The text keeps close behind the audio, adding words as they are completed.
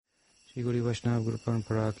Shri Guru Vaishnava Guru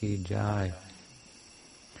Parampara ki jai.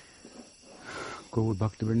 Gaur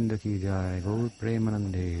Bhakti Vrinda ki jai. Gaur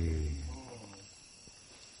Premanande.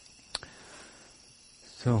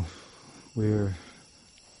 So, we're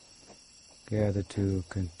gathered to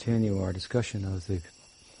continue our discussion of the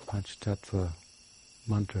Panchatattva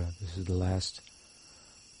mantra. This is the last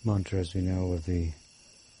mantra, as we know, of the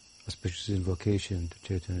auspicious invocation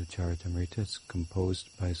to Caitanya-caritamrta. It's composed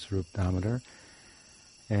by Swarup Damodar.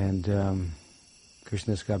 And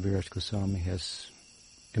Krishnadas Kaviraj Goswami has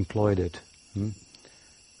employed it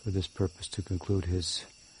for this purpose to conclude his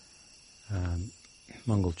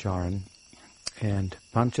Mangal Charan. And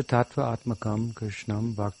Panchatattva Atmakam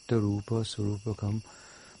Krishnam Bhakta Rupa Surupakam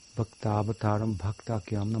Bhaktavataram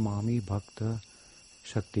Bhaktakyam Namami Bhakta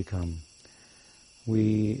Shaktikam.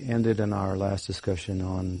 We ended in our last discussion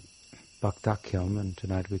on Bhaktakyam, and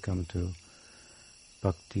tonight we come to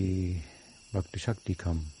Bhakti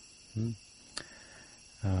Shaktikam,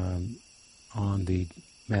 on the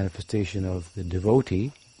manifestation of the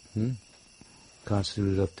devotee,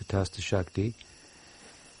 constituted of Tatastha Shakti,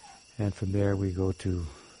 and from there we go to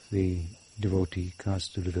the devotee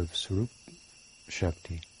constituted of Swarup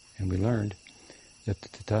Shakti. And we learned that the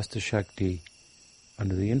Tatastha Shakti,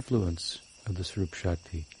 under the influence of the Swarup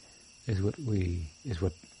Shakti, is what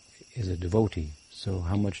is a devotee. So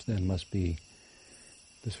how much then must be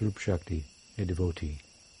the Swarup Shakti a devotee?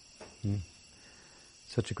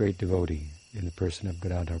 Such a great devotee in the person of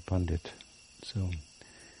Gadadhara Pandit. So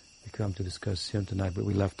we come to discuss him tonight, but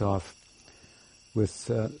we left off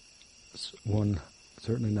with one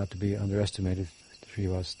certainly not to be underestimated,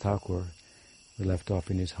 Srivas Thakur. We left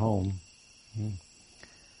off in his home,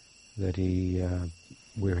 that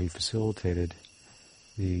where he facilitated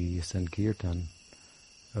the Sankirtan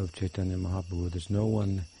of Chaitanya Mahaprabhu. There's no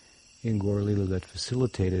one in Gaur Lila that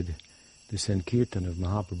facilitated the Sankirtan of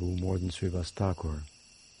Mahaprabhu more than Srivas Thakur.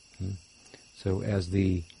 So as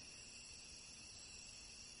the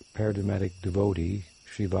paradigmatic devotee,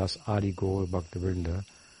 Srivas Adi Gaur Bhaktivinoda,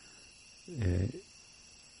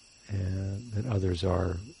 that others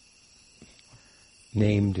are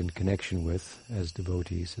named in connection with as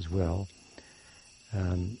devotees as well,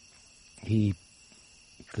 he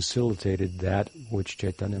facilitated that which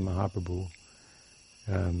Chaitanya Mahaprabhu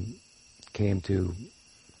came to,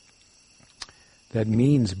 that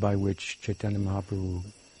means by which Chaitanya Mahaprabhu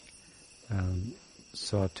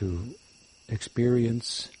sought to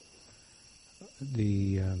experience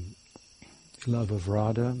the love of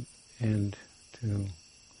Radha and to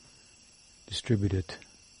distribute it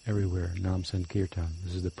everywhere, Nam Sankirtan.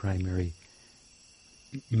 This is the primary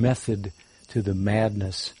method to the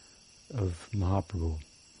madness of Mahaprabhu.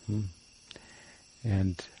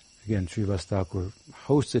 And again, Srivas Thakur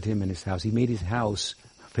hosted him in his house. He made his house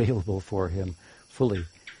available for him fully.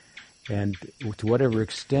 And to whatever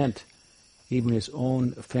extent even his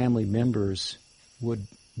own family members would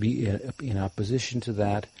be in opposition to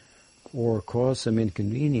that or cause some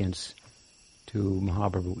inconvenience to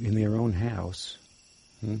Mahaprabhu in their own house,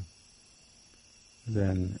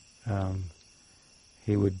 then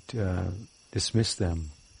he would dismiss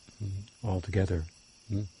them altogether.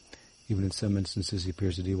 Even in some instances he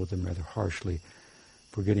appears to deal with them rather harshly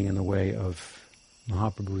for getting in the way of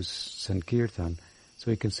Mahaprabhu's Sankirtan.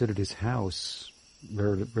 So he considered his house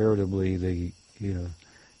veritably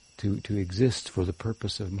to exist for the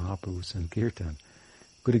purpose of Mahaprabhu's Sankirtan.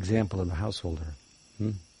 Good example of a householder.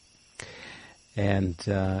 And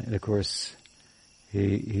of course,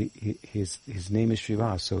 his name is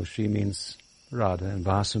Srivas, so Sri means Radha, and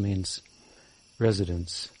Vasa means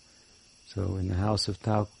residence. So in the house of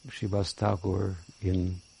Srivas Thakur,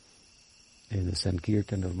 in the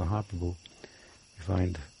Sankirtan of Mahaprabhu, we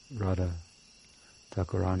find Radha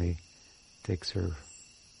Thakurani takes her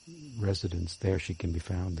residence there. She can be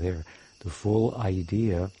found there. The full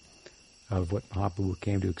idea of what Mahaprabhu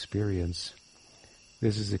came to experience,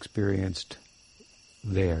 this is experienced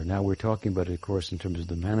there. Now we're talking about it, of course, in terms of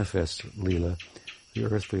the manifest Leela, the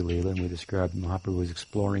earthly Leela, and we described Mahaprabhu as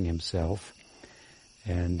exploring himself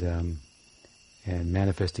and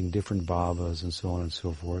manifesting different bhavas and so on and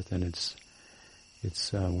so forth. And it's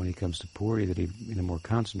when he comes to Puri that he, in a more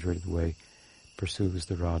concentrated way, pursues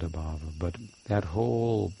the Radha Bhava. But that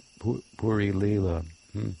whole Puri Leela,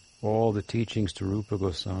 all the teachings to Rupa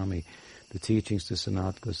Goswami, the teachings to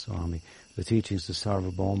Sanat Goswami, the teachings to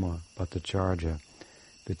Sarvabhauma Bhattacharya,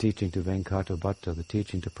 the teaching to Venkata Bhatta, the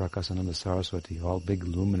teaching to Prakasananda Saraswati, all big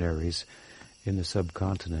luminaries in the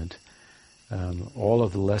subcontinent, all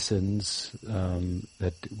of the lessons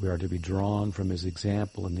that we are to be drawn from his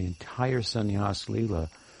example in the entire Sannyas Leela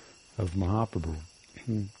of Mahaprabhu.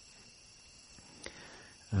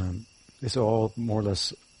 this all more or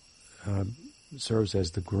less serves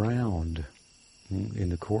as the ground in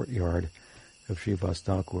the courtyard of Srivas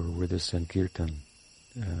Thakur, where this Sankirtan,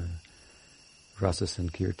 Rasa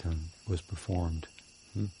Sankirtan, was performed.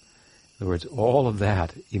 In other words, all of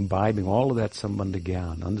that, imbibing all of that Sambandha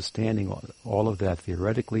Gyan, understanding all of that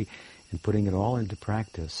theoretically and putting it all into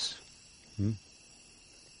practice,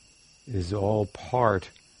 is all part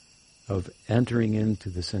of entering into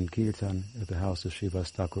the Sankirtan at the house of Srivas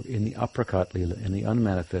Thakur in the Aprakat Lila, in the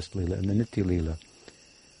unmanifest Lila, in the Nitya Lila.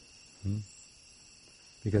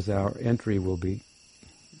 Because our entry will be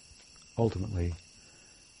ultimately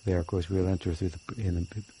there. Of course, we'll enter through in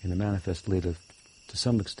the manifest Lila to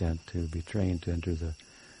some extent to be trained to enter the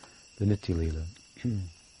Nitya Lila.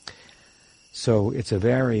 So it's a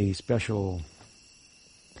very special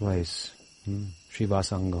place,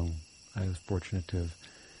 Srivasangam. I was fortunate to have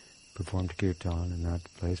performed kirtan in that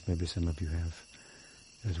place. Maybe some of you have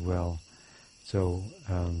as well. So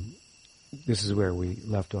this is where we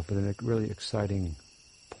left off at a really exciting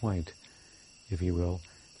point, if you will.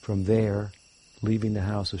 From there, leaving the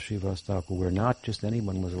house of Srivas Thakur, where not just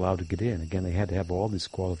anyone was allowed to get in. Again, they had to have all this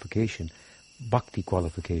qualification, bhakti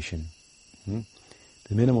qualification. The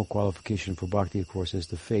minimal qualification for bhakti, of course, is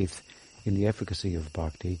the faith in the efficacy of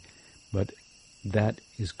bhakti, but that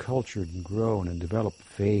is cultured and grown and developed.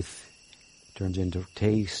 Faith turns into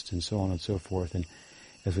taste and so on and so forth. And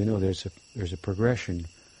as we know, there's a progression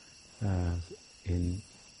in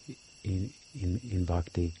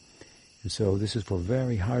bhakti. And so this is for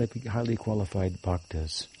very highly qualified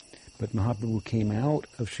bhaktas. But Mahaprabhu came out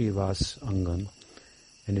of Srivas Angan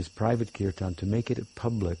and his private kirtan to make it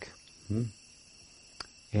public,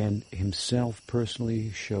 and himself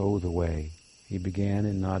personally show the way. He began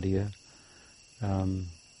in Nadia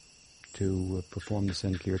to perform the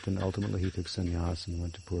Sankirtan. Ultimately he took sannyas and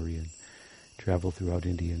went to Puri and traveled throughout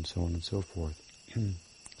India and so on and so forth.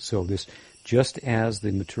 So this, just as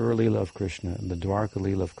the Mathura Leela of Krishna and the Dwarka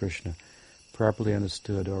Leela of Krishna, properly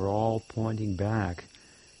understood, are all pointing back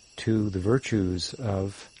to the virtues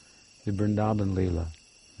of the Vrindavan Leela.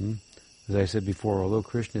 As I said before, although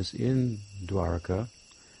Krishna is in Dwarka,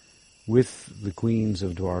 with the queens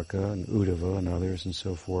of Dwarka and Uddhava and others and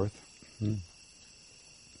so forth,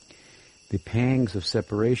 the pangs of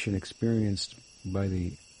separation experienced by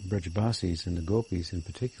the Brajbasis and the Gopis in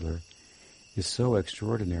particular is so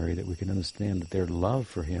extraordinary that we can understand that their love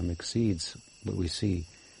for him exceeds what we see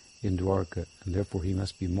in Dwarka, and therefore he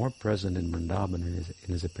must be more present in Vrindavan in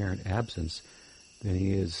his apparent absence than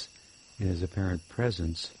he is in his apparent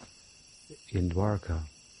presence in Dwarka.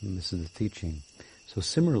 And this is the teaching. So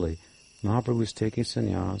similarly, Mahaprabhu is taking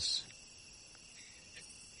sannyas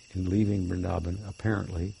and leaving Vrindavan,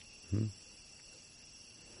 apparently,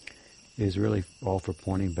 is really all for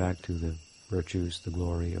pointing back to the virtues, the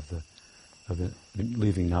glory of the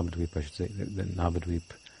leaving Navadvip, I should say, the Navadvip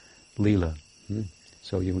Leela.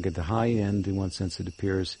 So you can get the high end, in one sense it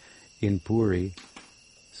appears in Puri.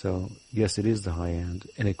 So yes, it is the high end,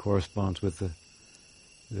 and it corresponds with the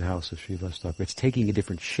house of Srivas Thakur. It's taking a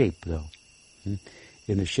different shape, though.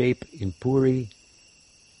 In the shape in Puri,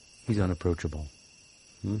 he's unapproachable.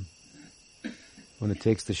 When it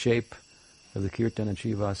takes the shape of the Kirtan and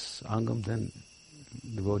Srivas Angam, then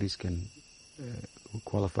devotees can,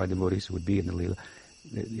 qualified devotees who would be in the Leela,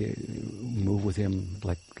 move with him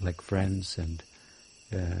like friends, and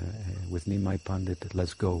with Nimai Pandit,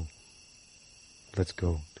 let's go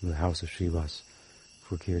to the house of Srivas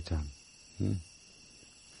for Kirtan.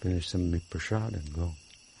 Finish some prasad and go.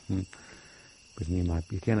 With Nimai,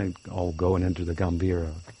 you can't all go and enter the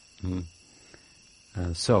Gambhira.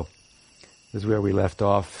 So, this is where we left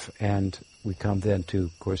off, and we come then to,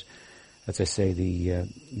 of course, as I say, the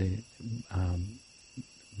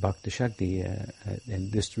Bhakti Shakti,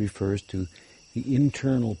 and this refers to the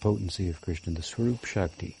internal potency of Krishna, the Swarup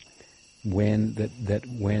Shakti, when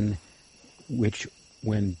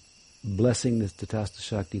blessing the Tatastha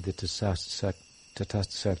Shakti, the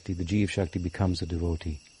Tatastha Shakti, the Jeev Shakti becomes a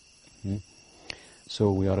devotee.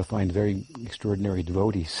 So we ought to find very extraordinary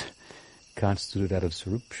devotees constituted out of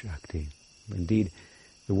Swarup Shakti. Indeed,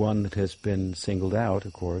 the one that has been singled out,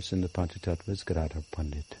 of course, in the Panchatattva is Gadadhara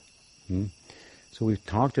Pandit. So we've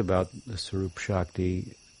talked about the Swarup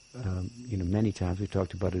Shakti, many times. We've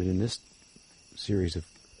talked about it in this series of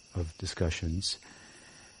discussions.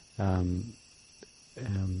 How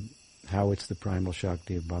it's the primal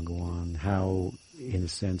Shakti of Bhagavan, how, in a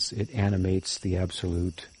sense, it animates the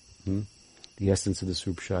Absolute. The essence of the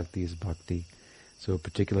Swarup Shakti is Bhakti. So a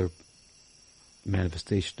particular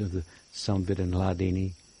manifestation of the Samvid and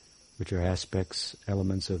Hladini, which are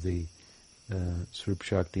elements of the Swarup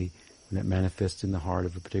Shakti, when it manifests in the heart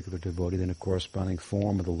of a particular devotee, then a corresponding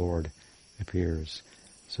form of the Lord appears.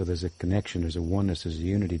 So there's a connection, there's a oneness, there's a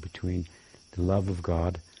unity between the love of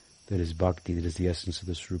God, that is bhakti, that is the essence of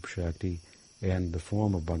the Swarup Shakti, and the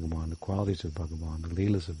form of Bhagavan, the qualities of Bhagavan, the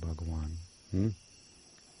leelas of Bhagavan.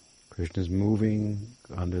 Krishna is moving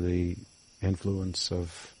under the influence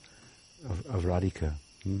of Radhika,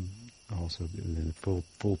 also the full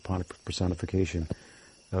personification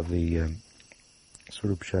of the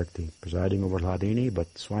Swarup Shakti, presiding over Hladini,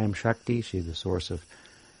 but Swayam Shakti, she's the source of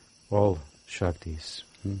all Shaktis.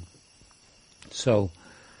 So,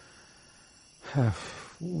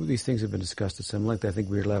 these things have been discussed at some length. I think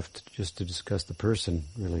we're left just to discuss the person,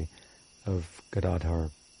 really, of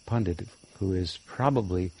Gadadhar Pandit, who is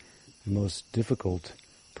probably the most difficult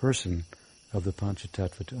person of the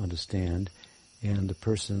Panchatattva to understand, and the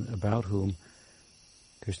person about whom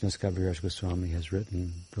Krishnadas Kaviraj Goswami has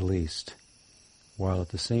written the least, while at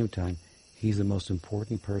the same time he's the most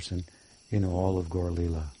important person in all of Gaur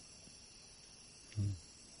Lila.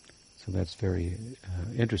 So that's very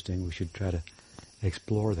interesting. We should try to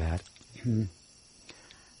explore that.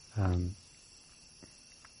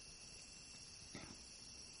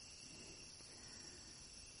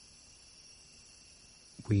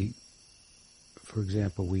 For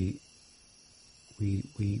example, we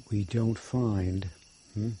don't find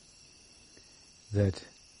that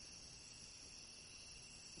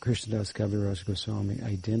Krishnadas Kaviraj Goswami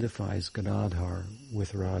identifies Gadadhar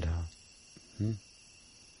with Radha.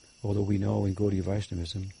 Although we know in Gaudiya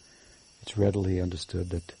Vaishnavism, it's readily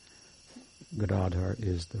understood that Gadadhar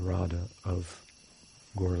is the Radha of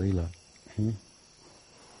Gaur Lila. And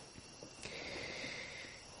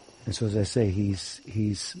so, as I say,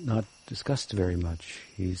 he's not discussed very much.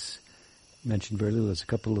 He's mentioned very little. There's a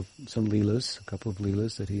couple of leelas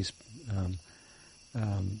that he's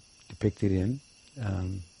depicted in,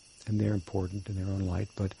 and they're important in their own light.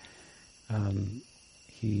 But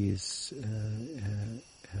he is,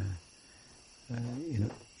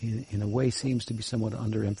 in a way, seems to be somewhat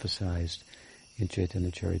underemphasized in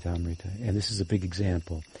Caitanya-caritamrta. And this is a big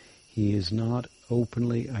example. He is not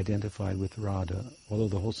openly identified with Radha, although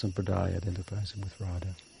the whole Sampradaya identifies him with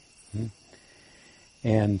Radha.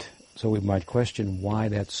 And so we might question why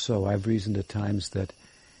that's so. I've reasoned at times that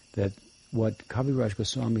what Kaviraj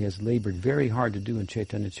Goswami has labored very hard to do in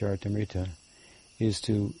Caitanya-caritamrta is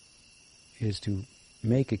to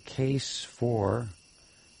make a case for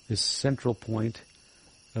this central point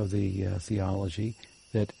of the theology,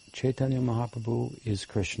 that Chaitanya Mahaprabhu is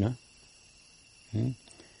Krishna.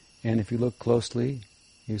 And if you look closely,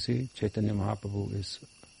 you see Chaitanya Mahaprabhu is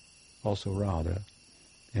also Radha,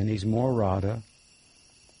 and he's more Radha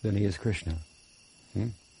than he is Krishna.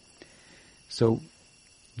 So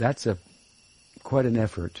that's quite an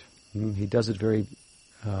effort. He does it very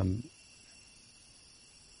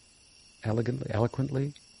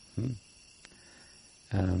eloquently,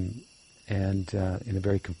 and in a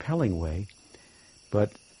very compelling way.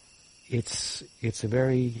 But it's a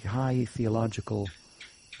very high theological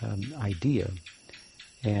idea,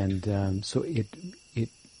 and so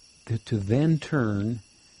to then turn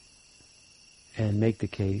and make the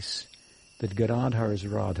case that Gadadhar is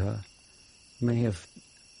Radha, he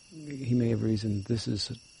may have reasoned this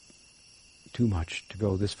is too much to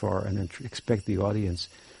go this far and then expect the audience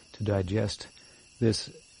to digest this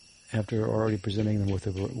after already presenting them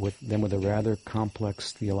with a rather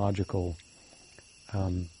complex theological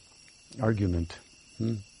argument.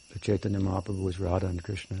 That Chaitanya Mahaprabhu is Radha and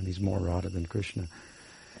Krishna, and he's more Radha than Krishna,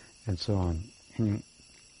 and so on.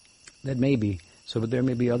 That may be so, but there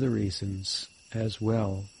may be other reasons as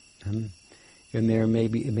well. And there may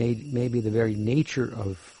be the very nature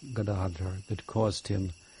of Gadadhar that caused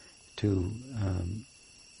him to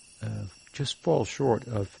just fall short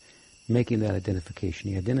of making that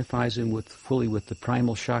identification. He identifies him fully with the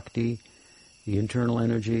primal Shakti, the internal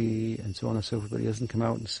energy, and so on and so forth, but he doesn't come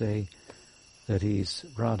out and say that he's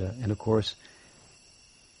Radha. And of course,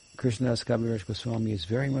 Krishnadas Kaviraj Goswami is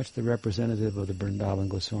very much the representative of the Vrindavan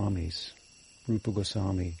Goswamis, Rupa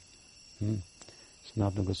Goswami,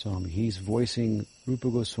 Sanatana Goswami. He's voicing Rupa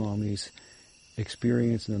Goswami's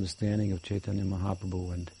experience and understanding of Chaitanya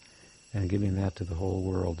Mahaprabhu and giving that to the whole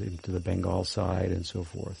world, to the Bengal side and so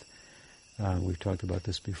forth. We've talked about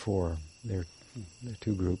this before. There are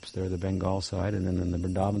two groups. There are the Bengal side, and then on the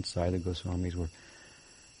Vrindavan side, the Goswamis were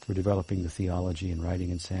developing the theology and writing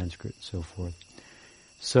in Sanskrit and so forth.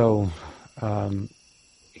 So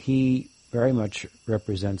he very much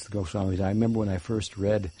represents the Goswamis. I remember when I first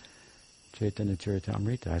read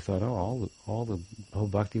Caitanya-caritamrta, I thought, all the whole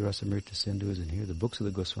Bhakti Rasamrita Sindhu is in here. The books of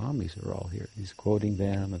the Goswamis are all here. He's quoting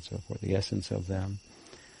them and so forth, the essence of them.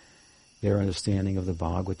 their understanding of the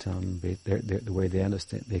Bhagavatam, the way they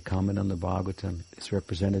understand, they comment on the Bhagavatam, is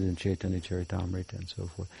represented in Caitanya-caritamrta and so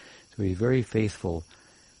forth. So he's very faithful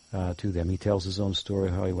to them. He tells his own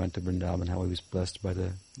story, how he went to Vrindavan, how he was blessed by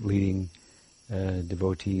the leading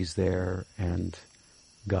devotees there and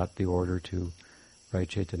got the order to write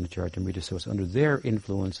Caitanya-caritamrta. So it's under their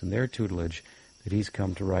influence and their tutelage that he's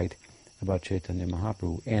come to write about Chaitanya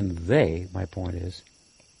Mahaprabhu. And they, my point is,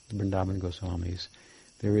 the Vrindavan Goswamis,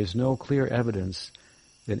 there is no clear evidence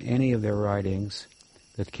that any of their writings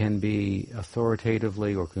that can be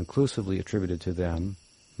authoritatively or conclusively attributed to them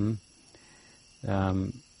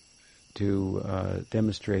to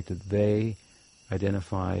demonstrate that they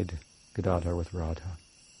identified Gadadhar with Radha.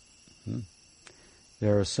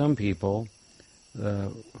 There are some people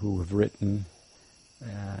who have written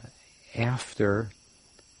after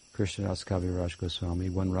Krishnadas Kaviraj Goswami,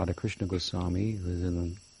 one Radha Krishna Goswami, who is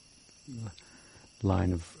in the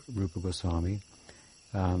line of Rupa Goswami,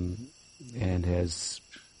 and has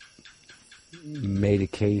made a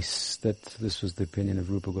case that this was the opinion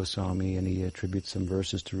of Rupa Goswami, and he attributes some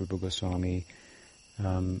verses to Rupa Goswami.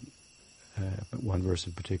 One verse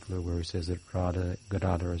in particular where he says that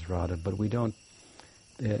Gadadhar is Radha, but we don't.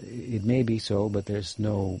 It may be so, but there's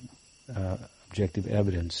no objective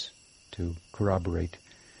evidence to corroborate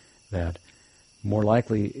that. More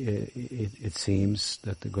likely, it seems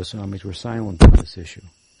that the Goswamis were silent on this issue.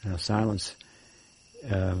 Now, silence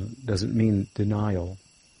doesn't mean denial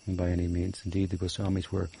by any means. Indeed, the Goswamis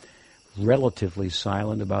were relatively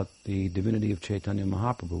silent about the divinity of Chaitanya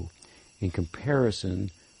Mahaprabhu in comparison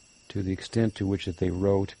to the extent to which that they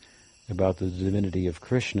wrote about the divinity of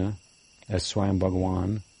Krishna as Swayam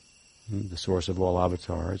Bhagawan, the source of all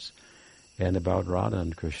avatars, and about Radha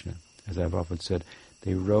and Krishna. As I've often said,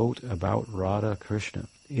 they wrote about Radha Krishna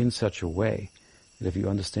in such a way that if you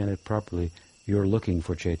understand it properly, you're looking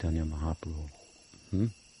for Chaitanya Mahaprabhu.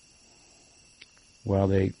 While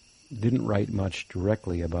they didn't write much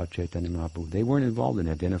directly about Chaitanya Mahaprabhu, they weren't involved in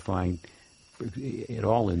identifying at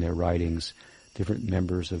all in their writings different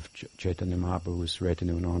members of Chaitanya Mahaprabhu's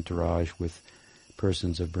retinue and entourage with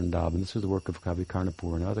persons of Vrindavan. This is the work of Kavi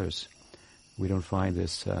Karnapur and others. We don't find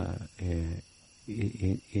this in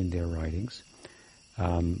their writings.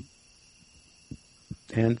 And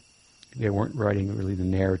they weren't writing really the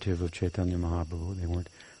narrative of Chaitanya Mahaprabhu. They weren't.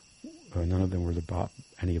 None of them were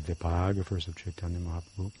any of the biographers of Chaitanya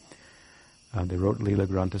Mahaprabhu. They wrote Leela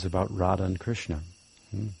Granthas about Radha and Krishna.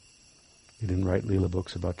 They didn't write Leela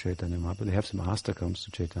books about Chaitanya Mahaprabhu. They have some astakams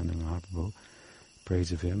to Chaitanya Mahaprabhu,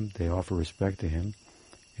 praise of him. They offer respect to him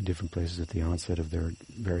in different places at the onset of their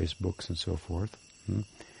various books and so forth.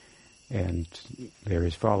 And they're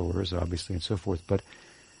his followers, obviously, and so forth. But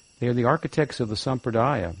they are the architects of the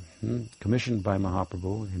Sampradaya, commissioned by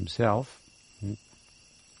Mahaprabhu himself.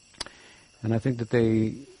 And I think that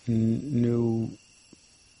they knew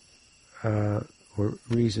or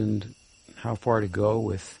reasoned how far to go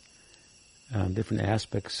with different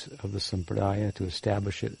aspects of the Sampradaya to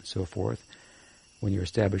establish it and so forth. When you're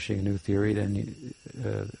establishing a new theory, then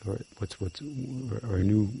or a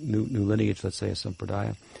new lineage, let's say a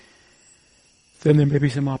Sampradaya, then there may be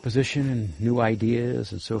some opposition and new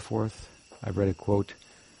ideas and so forth. I read a quote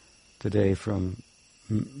today from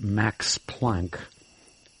Max Planck,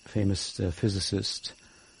 famous physicist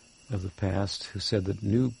of the past, who said that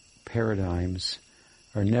new paradigms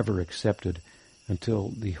are never accepted until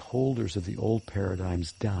the holders of the old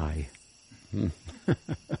paradigms die.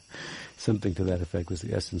 Something to that effect was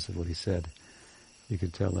the essence of what he said. You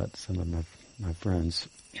could tell that to some of my friends.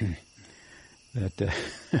 That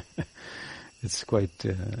it's quite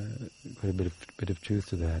a bit of truth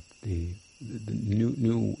to that. The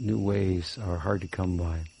new ways are hard to come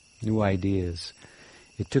by. New ideas.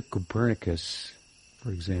 It took Copernicus,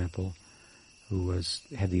 for example, who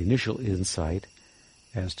had the initial insight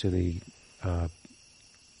as to the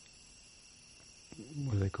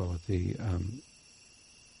what do they call it? The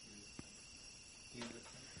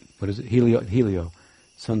what is it?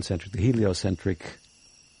 Sun-centric, the heliocentric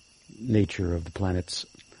nature of the planet's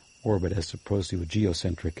orbit as opposed to a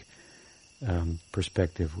geocentric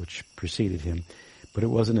perspective which preceded him. But it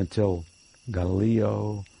wasn't until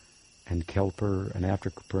Galileo and Kepler and after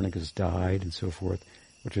Copernicus died and so forth,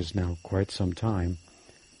 which is now quite some time,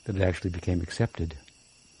 that it actually became accepted.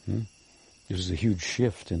 This is a huge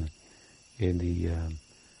shift in the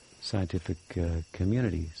scientific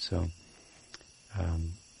community. So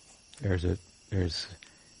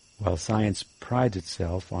while science prides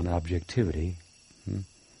itself on objectivity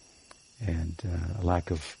and a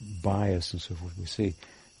lack of bias and so forth, we see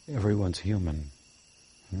everyone's human.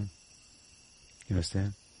 You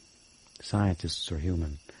understand? Scientists are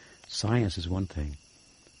human. Science is one thing.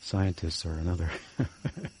 Scientists are another.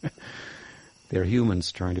 They're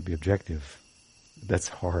humans trying to be objective. That's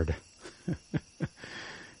hard.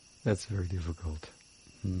 That's very difficult.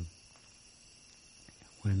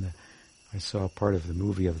 When I saw part of the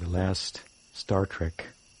movie of the last Star Trek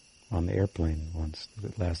on the airplane once.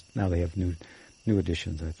 Now they have new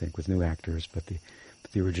editions, I think, with new actors, but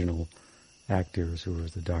the original actors who were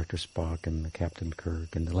the Dr. Spock and the Captain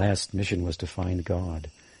Kirk, and the last mission was to find God.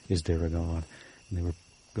 Is there a God? And they were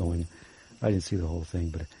going. I didn't see the whole thing,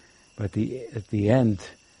 but at the end,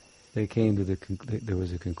 they came to there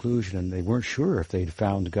was a conclusion, and they weren't sure if they'd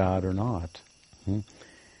found God or not.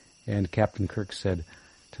 And Captain Kirk said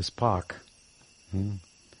to Spock,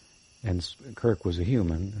 and Kirk was a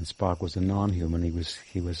human, and Spock was a non-human.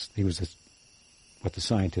 He was what the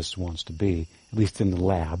scientist wants to be, at least in the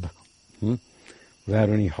lab, without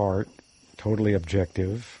any heart, totally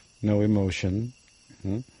objective, no emotion,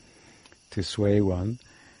 to sway one,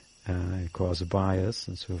 and cause a bias,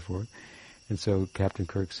 and so forth. And so Captain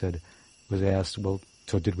Kirk was asked, well,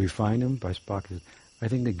 so did we find him? By Spock, he said, I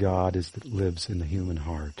think that God lives in the human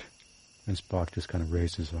heart. And Spock just kind of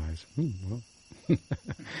raised his eyes. Well, it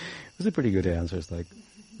was a pretty good answer. It's like,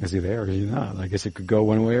 is he there or is he not? I guess it could go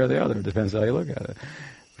one way or the other. It depends how you look at it.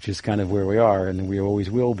 Which is kind of where we are, and we always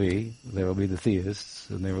will be. There will be the theists,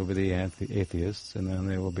 and there will be the atheists, and then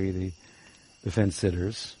there will be the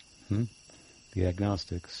fence-sitters, the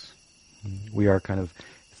agnostics. We are kind of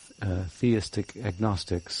theistic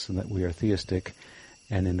agnostics, and that we are theistic,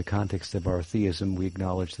 and in the context of our theism, we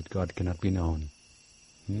acknowledge that God cannot be known.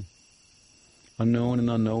 Unknown and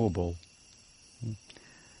unknowable.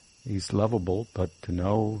 He's lovable, but to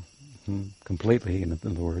know completely, in other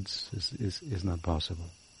words, is not possible.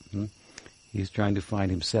 He's trying to find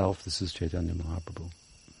himself. This is Chaitanya Mahaprabhu.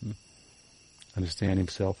 Understand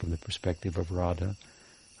himself from the perspective of Radha,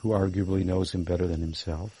 who arguably knows him better than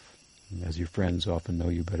himself. As your friends often know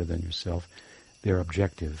you better than yourself, they're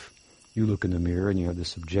objective. You look in the mirror and you have this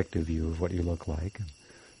subjective view of what you look like.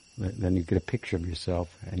 Then you get a picture of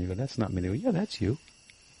yourself and you go, that's not me. Yeah, that's you.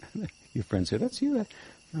 Your friends say, that's you. I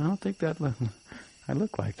don't think that I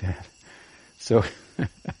look like that. So,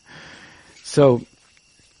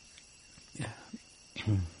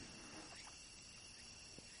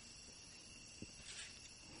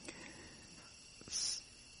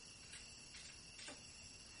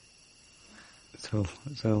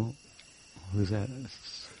 So, who's that?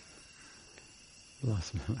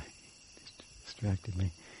 Lost me. Distracted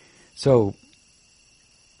me. So,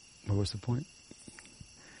 what was the point?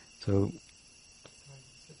 So,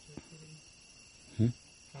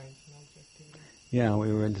 yeah,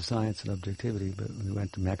 we were into science and objectivity, but we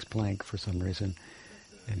went to Max Planck for some reason,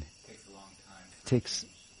 and it takes a long time. It takes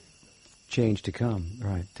change to come,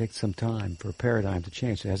 right? It takes some time for a paradigm to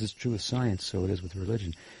change. As it's true with science, so it is with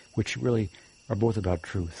religion, which really are both about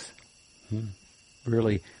truth.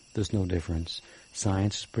 Really, there's no difference.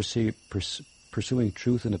 Science is pursuing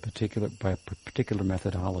truth by a particular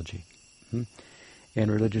methodology, and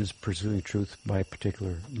religion is pursuing truth by a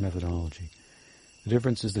particular methodology. The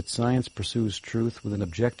difference is that science pursues truth with an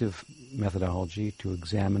objective methodology to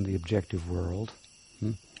examine the objective world,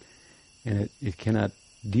 and it cannot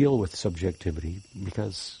deal with subjectivity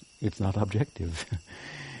because it's not objective.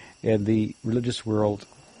 And the religious world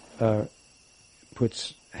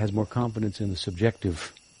has more confidence in the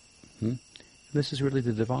subjective. This is really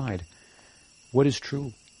the divide. What is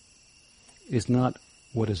true is not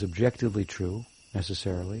what is objectively true,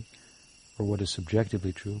 necessarily, or what is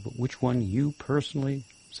subjectively true, but which one you personally,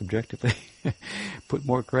 subjectively, put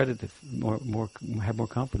more credit, have more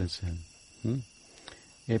confidence in.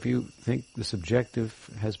 If you think the subjective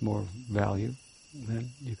has more value,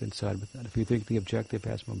 then you can side with that. If you think the objective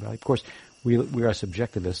has more value, of course, we are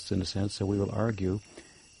subjectivists in a sense, so we will argue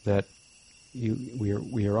that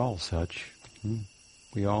we are all such.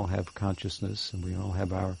 We all have consciousness, and we all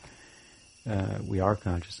have we are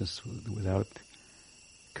consciousness. Without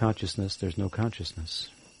consciousness, there's no consciousness.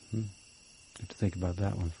 You have to think about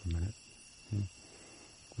that one for a minute.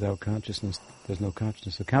 Without consciousness, there's no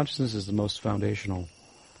consciousness. So consciousness is the most foundational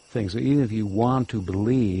thing. So even if you want to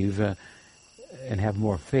believe and have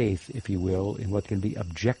more faith, if you will, in what can be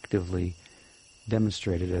objectively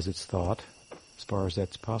demonstrated as it's thought, as far as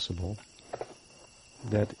that's possible,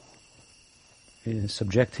 that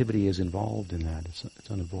subjectivity is involved in that. It's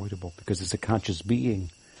unavoidable because it's a conscious being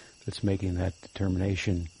that's making that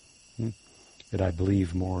determination that I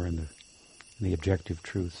believe more in the objective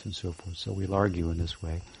truth and so forth. So we'll argue in this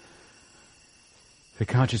way. The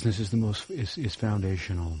consciousness is the most is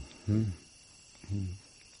foundational.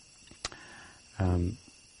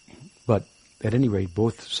 But at any rate,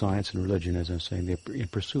 both science and religion, as I'm saying, they're in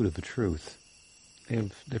pursuit of the truth. They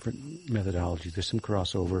have different methodologies. There's some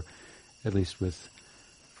crossover, at least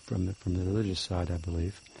from the religious side, I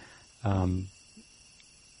believe. And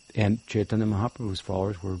Chaitanya Mahaprabhu's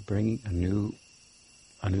followers were bringing a new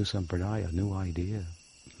sampradaya, a new idea.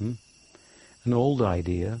 An old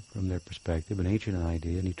idea from their perspective, an ancient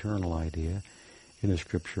idea, an eternal idea in the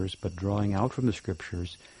scriptures, but drawing out from the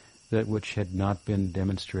scriptures that which had not been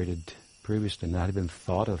demonstrated previously, not had been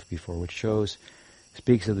thought of before, which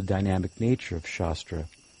speaks of the dynamic nature of Shastra.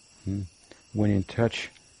 When in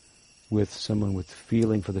touch with someone with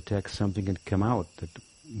feeling for the text, something can come out that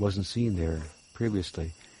wasn't seen there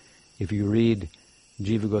previously. If you read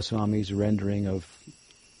Jiva Goswami's rendering of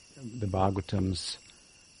the Bhagavatam's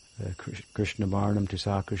Krishna Varnam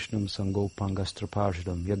Tisa Krishnam Sango Pangastra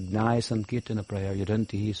Parshadam Yagnaya Sankirtana Praya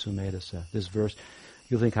Yadantihi Sumedasa. This verse,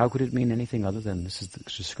 you'll think, how could it mean anything other than this is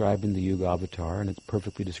described in the Yuga Avatar, and it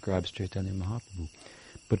perfectly describes Chaitanya Mahaprabhu.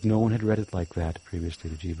 But no one had read it like that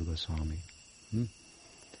previously to Jiva Goswami.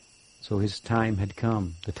 So his time had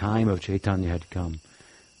come. The time of Chaitanya had come.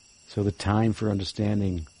 So the time for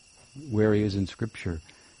understanding where he is in Scripture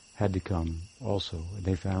had to come also. And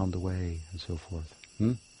they found the way and so forth.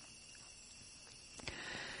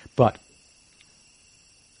 But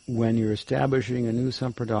when you're establishing a new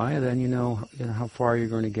sampradaya, then you know how far you're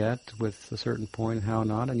going to get with a certain point and how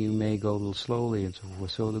not, and you may go a little slowly and so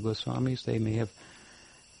forth. So the Goswamis, they may have,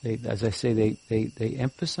 as I say, they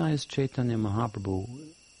emphasize Chaitanya Mahaprabhu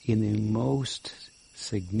in the most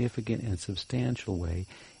significant and substantial way,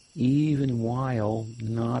 even while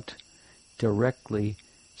not directly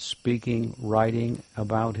speaking, writing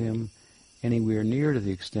about him anywhere near to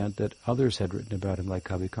the extent that others had written about him, like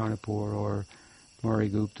Kavi Karnapur or Murray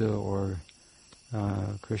Gupta or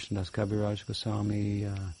Krishnadas Kaviraj Goswami,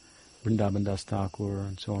 Vrindavan Das Thakur,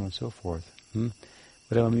 and so on and so forth.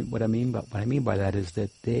 What I mean by that is that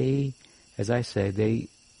they, as I say,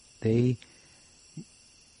 they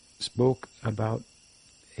spoke about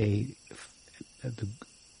the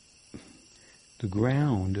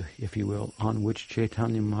ground, if you will, on which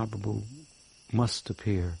Chaitanya Mahaprabhu must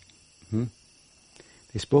appear.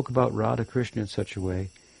 They spoke about Radha Krishna in such a way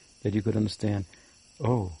that you could understand,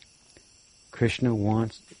 Krishna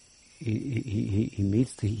wants, he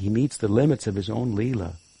meets the limits of his own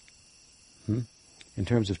Leela, in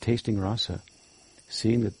terms of tasting rasa,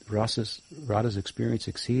 seeing that Radha's experience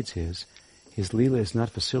exceeds his Leela is not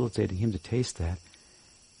facilitating him to taste that.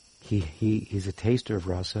 He's a taster of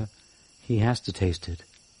rasa, he has to taste it.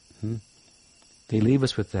 They leave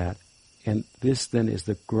us with that, and this then is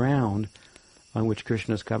the ground on which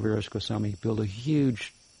Krishnadas Kaviraj Goswami built a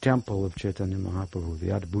huge temple of Chaitanya Mahaprabhu, the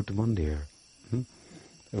Adbhuta Mandir,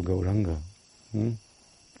 of Gauranga.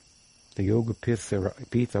 The Yoga Pitha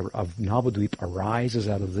of Navadvip arises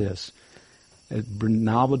out of this.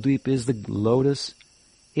 Navadvip is the lotus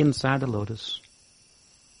inside the lotus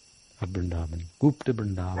of Vrindavan. Gupta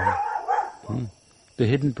Vrindavan. The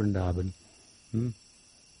hidden Vrindavan.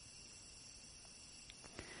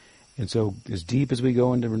 And so, as deep as we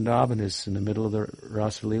go into Vrindavan is in the middle of the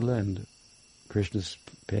Rasa Leela, and Krishna's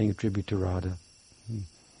paying a tribute to Radha.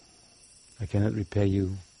 I cannot repay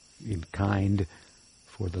you in kind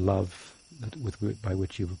for the love by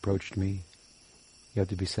which you've approached me. You have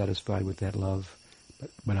to be satisfied with that love.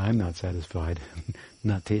 But I'm not satisfied,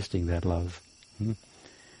 not tasting that love.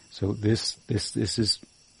 So this is,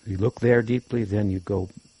 you look there deeply, then you go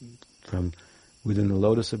from within the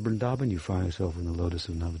lotus of Vrindavan, you find yourself in the lotus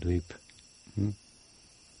of Navadvip.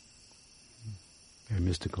 Very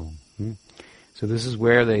mystical. So this is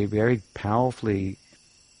where they very powerfully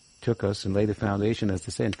took us and laid the foundation, as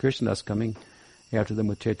they say, and Krishnadas coming after them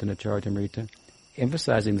with Caitanya-caritamrta,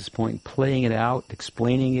 emphasizing this point, playing it out,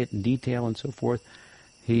 explaining it in detail and so forth.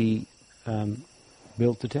 He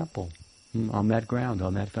built the temple on that ground,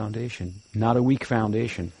 on that foundation. Not a weak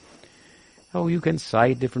foundation. You can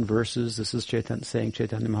cite different verses. This is saying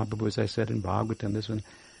Chaitanya Mahaprabhu, as I said in Bhagavatam, this one.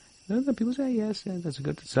 Other people say, yes, that's a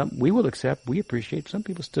good... Some we will accept, we appreciate. Some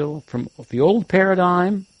people still, from the old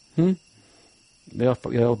paradigm,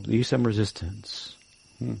 there'll be some resistance.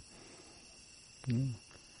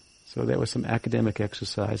 So there was some academic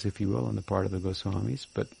exercise, if you will, on the part of the Goswamis,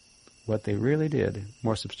 but what they really did,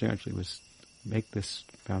 more substantially, was make this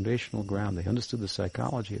foundational ground. They understood the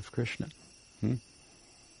psychology of Krishna, and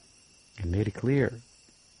made it clear.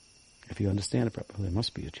 If you understand it properly, there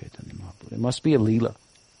must be a Chaitanya Mahaprabhu. There must be a Leela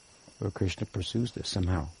where Krishna pursues this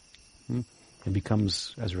somehow, and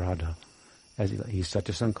becomes as Radha, as he's such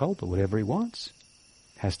a sankalpa. Whatever he wants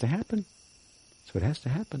has to happen. So it has to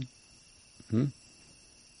happen. Of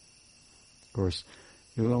course,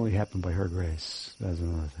 It will only happen by her grace. That's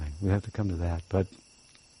another thing. We have to come to that.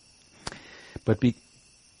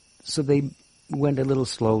 So they went a little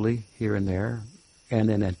slowly here and there, and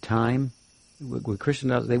then at time, with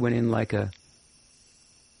Krishna, they went in like a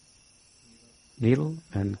needle,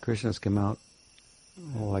 and Krishna's came out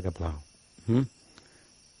like a plow.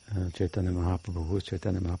 Chaitanya Mahaprabhu, who is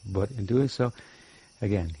Chaitanya Mahaprabhu? But in doing so,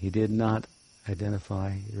 again, he did not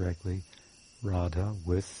identify directly Radha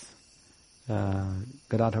with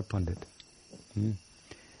Gadadhara Pandit.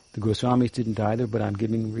 The Goswamis didn't either, but I'm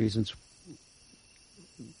giving reasons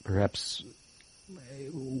perhaps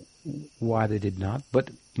why they did not.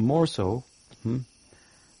 But more so,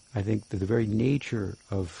 I think that the very nature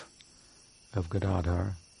of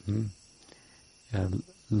Gadadhar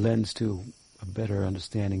lends to a better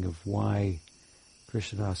understanding of why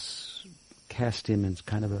Krishnadas cast him in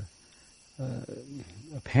kind of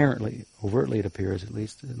apparently, overtly it appears at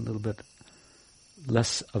least, a little bit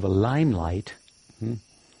less of a limelight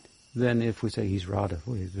than if we say he's Radha.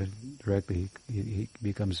 Directly he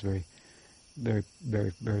becomes very, very,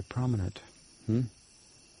 very, very prominent.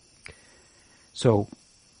 So,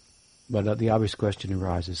 but the obvious question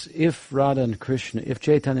arises, if Radha and Krishna, if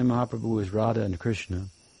Chaitanya Mahaprabhu is Radha and Krishna,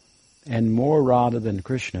 and more Radha than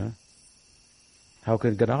Krishna, how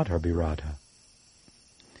could Gadadhar be Radha?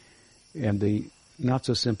 And the not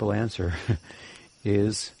so simple answer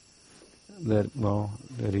is that, well,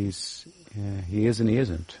 that he is and he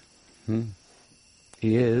isn't.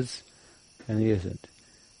 He is and he isn't.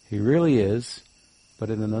 He really is, but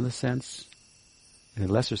in another sense, in a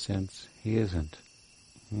lesser sense, he isn't.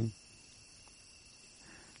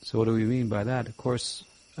 So what do we mean by that? Of course,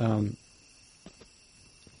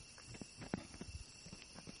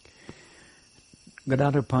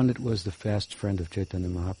 Gadadhara Pandit was the fast friend of Chaitanya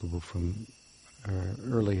Mahaprabhu from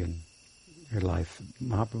early in her life.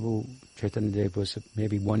 Mahaprabhu, Chaitanya Dev was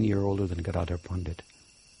maybe 1 year older than Gadadhara Pandit.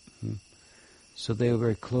 So they were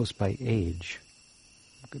very close by age.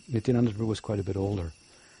 Nityananda Prabhu was quite a bit older.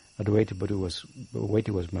 Advaita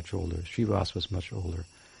was much older. Srivas was much older.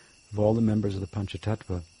 Of all the members of the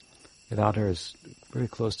Panchatattva, Gadadhar is very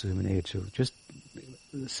close to him in age. So just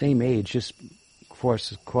the same age just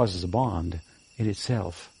causes a bond in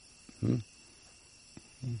itself.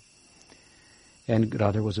 And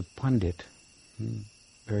Gadadhar was a Pandit,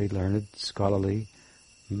 very learned, scholarly,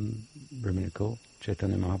 Brahminical.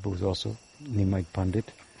 Chaitanya Mahaprabhu was also Nimai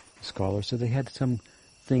Pandit, a scholar. So they had some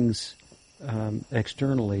things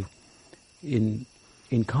externally in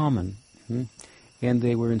common, and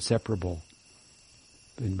they were inseparable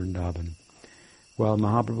in Vrindavan. While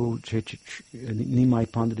Mahaprabhu,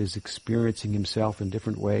 Nimai Pandit is experiencing himself in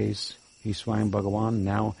different ways. He's Swayam Bhagavan,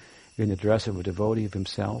 now in the dress of a devotee of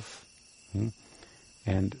himself,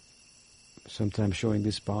 and sometimes showing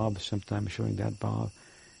this bhav, sometimes showing that bhav.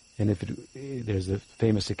 And there's a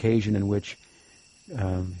famous occasion in which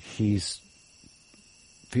he's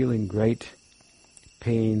feeling great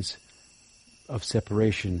pains of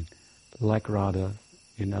separation, like Radha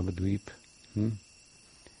in Navadvip,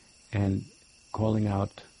 and calling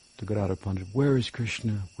out to Gadadhar Pandit, "Where is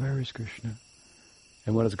Krishna? Where is Krishna?"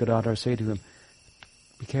 And what does Gadadhar say to him?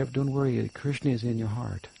 "Be careful, don't worry, Krishna is in your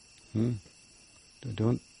heart.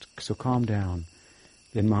 So calm down."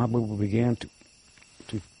 Then Mahaprabhu began to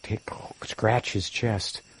scratch his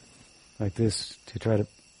chest like this, to try to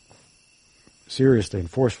seriously and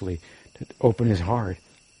forcefully to open his heart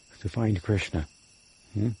to find Krishna.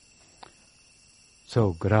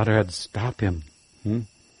 So Gadadhar had to stop him.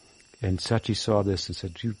 And Sachi saw this and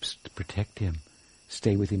said, "You protect him.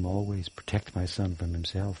 Stay with him always. Protect my son from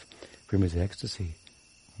himself, from his ecstasy."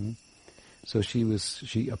 So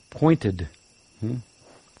she appointed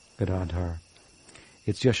Gadadhar.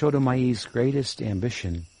 It's Yashoda Mai's greatest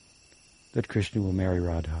ambition that Krishna will marry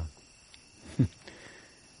Radha.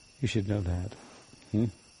 You should know that.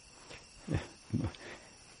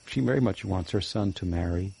 She very much wants her son to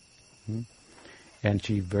marry, and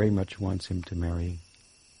she very much wants him to marry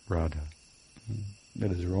Radha.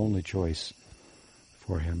 That is her only choice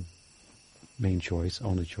for him. Main choice,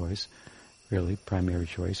 only choice, really, primary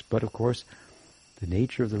choice. But of course, the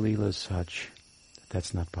nature of the Leela is such that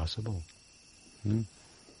that's not possible.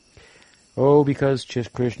 Oh, because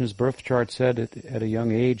Krishna's birth chart said at a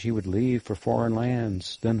young age he would leave for foreign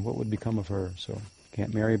lands, then what would become of her? So,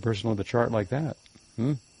 can't marry a person with a chart like that.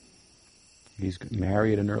 He's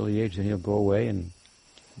married at an early age, then he'll go away and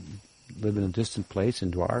live in a distant place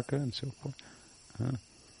in Dwarka and so forth.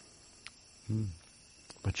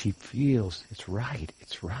 But she feels it's right.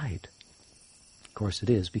 Of course it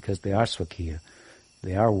is, because they are Swakiya.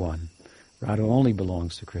 They are one. Radha only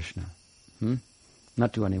belongs to Krishna.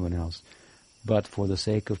 Not to anyone else. but for the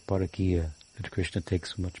sake of Parakiya, that Krishna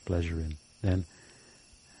takes so much pleasure in, then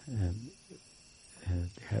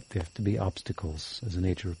there have to be obstacles, as the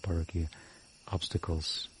nature of Parakiya,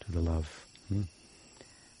 obstacles to the love.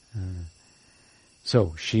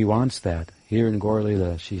 So she wants that. Here in Gaur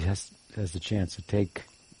Lila, she has the chance to take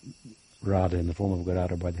Radha in the form of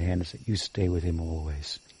Gadadhara by the hand and say, you stay with him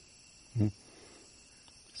always.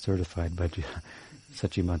 Certified by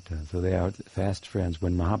Sachimata. So they are fast friends.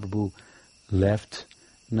 When Mahaprabhu left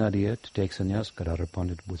Nadia to take sannyas, Gadadhara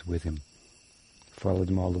Pandit was with him. Followed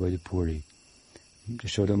him all the way to Puri.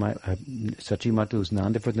 Sachimata, who's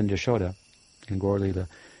none different than Yashoda in Gaur Lila,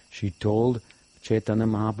 she told Chaitanya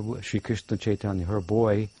Mahaprabhu, Sri Krishna Chaitanya, her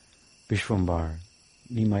boy, Vishwambar,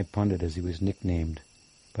 Nimai Pandit, as he was nicknamed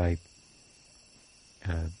by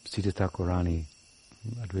Sita Thakurani,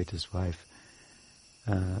 Advaita's wife,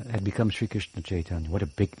 had become Sri Krishna Chaitanya. What a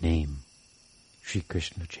big name, Sri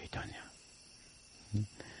Krishna Chaitanya,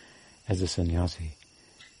 as a sannyasi.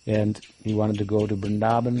 And he wanted to go to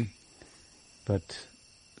Vrindavan, but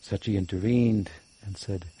Sachi intervened and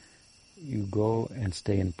said, you go and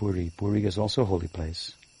stay in Puri. Puri is also a holy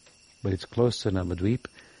place, but it's close to Navadvip,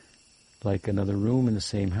 like another room in the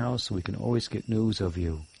same house, so we can always get news of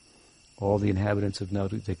you. All the inhabitants of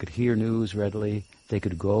Navadvip, they could hear news readily, they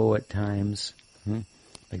could go at times,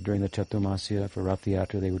 like during the Chaturmasya, for Rath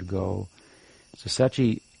Yatra they would go. So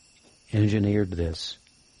Sachi engineered this.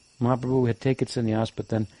 Mahaprabhu had taken sannyas, but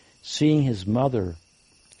then seeing his mother,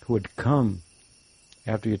 who had come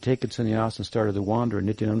after he had taken sannyas and started to wander, and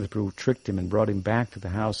Nityananda Prabhu tricked him and brought him back to the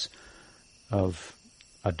house of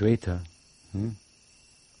Advaita.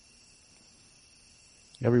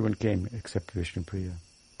 Everyone came except Vishnupriya,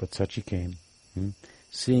 but Sachi came.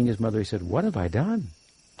 Seeing his mother, he said, what have I done?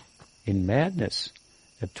 In madness,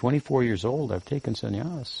 at 24 years old, I've taken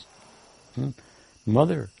sannyas.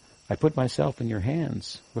 Mother, I put myself in your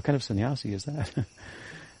hands. What kind of sannyasi is that?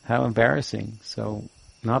 How embarrassing. So,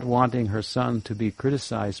 not wanting her son to be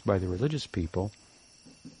criticized by the religious people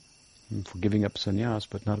for giving up sannyas,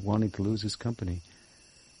 but not wanting to lose his company,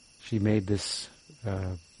 she made this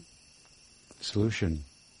solution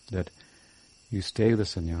that you stay with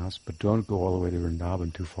the sannyas, but don't go all the way to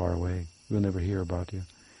Vrindavan, too far away. We'll never hear about you.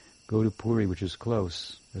 Go to Puri, which is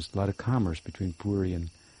close. There's a lot of commerce between Puri and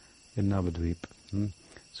Navadvip.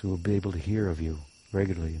 So we'll be able to hear of you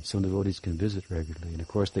regularly, and some devotees can visit regularly. And of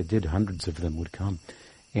course they did, hundreds of them would come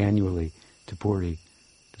annually to Puri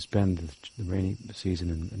to spend the rainy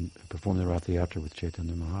season and perform the Rath Yatra with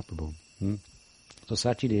Chaitanya Mahaprabhu. So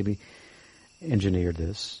Sachi Devi engineered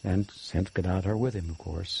this and sent Gadadhara with him, of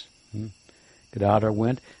course. Gadadhara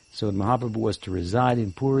went, so Mahaprabhu was to reside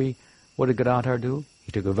in Puri. What did Gadadhara do?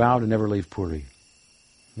 He took a vow to never leave Puri.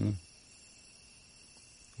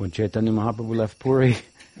 When Chaitanya Mahaprabhu left Puri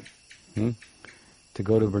to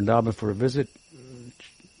go to Vrindavan for a visit,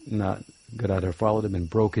 Gadadhara followed him and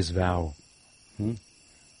broke his vow.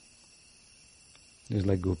 It's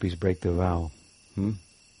like gopis break the vow.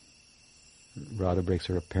 Radha breaks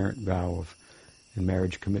her apparent vow in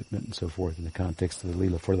marriage commitment and so forth in the context of the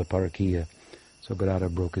Leela for the Parakiya. So Gadadhara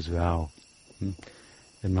broke his vow. And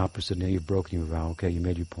Mahaprabhu said, now you've broken your vow. Okay, you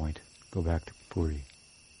made your point. Go back to Puri.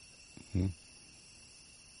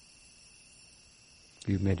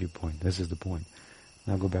 You've made your point. This is the point.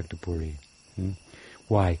 Now go back to Puri.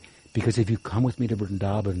 Why? Because if you come with me to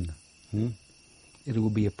Vrindavan, it will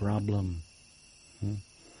be a problem.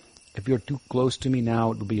 If you're too close to me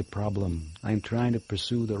now, it will be a problem. I'm trying to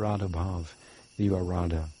pursue the Radha Bhav. You are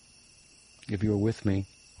Radha. If you're with me,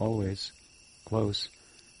 always, close,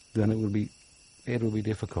 then it will be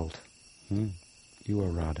difficult. You are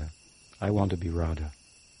Radha. I want to be Radha.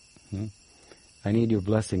 I need your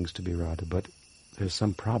blessings to be Radha, but there's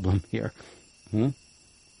some problem here.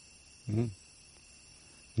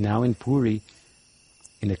 Now in Puri,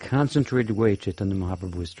 in a concentrated way, Chaitanya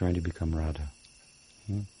Mahaprabhu is trying to become Radha.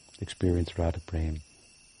 Experience Radha Prem.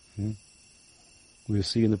 We'll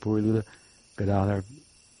see in the Puri Lila, Gadadhara,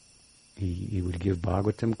 he would give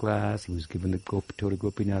Bhagavatam class, he was given the Toda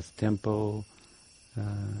Gopinath temple,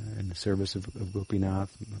 in the service of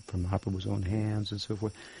Gopinath from Mahaprabhu's own hands and so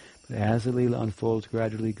forth. But as the Leela unfolds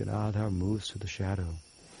gradually, Gadadhara moves to the shadow.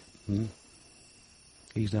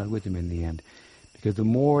 He's not with him in the end. Because the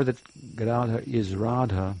more that Gadadhara is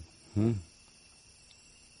Radha, the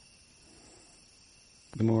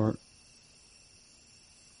more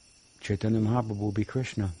Chaitanya Mahaprabhu will be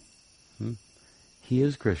Krishna. He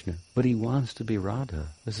is Krishna, but he wants to be Radha.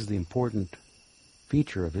 This is the important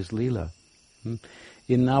feature of his Leela. In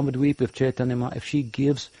Navadvip, if Chaitanya Mahaprabhu, if she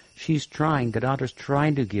gives, she's trying, Gadadhara's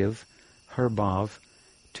trying to give her bhav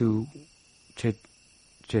to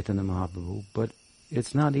Chaitanya Mahaprabhu, but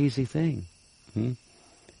it's not an easy thing.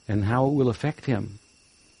 And how it will affect him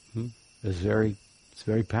is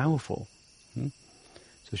very powerful.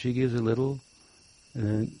 So she gives a little,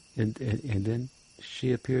 and then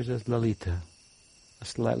she appears as Lalita, a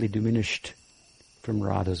slightly diminished from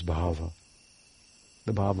Radha's bhava,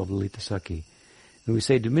 the bhava of Lalita Sakhi. When we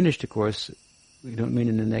say diminished, of course, we don't mean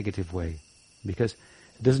in a negative way, because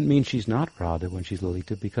it doesn't mean she's not Radha when she's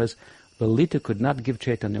Lalita, because Lalita could not give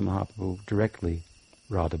Chaitanya Mahaprabhu directly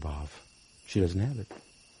Radha bhav. She doesn't have it.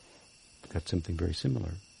 Got something very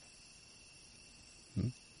similar.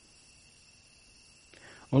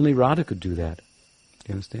 Only Radha could do that.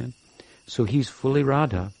 You understand? So he's fully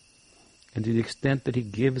Radha, and to the extent that he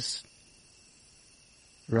gives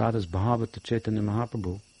Radha's bhava to Chaitanya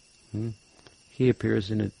Mahaprabhu, he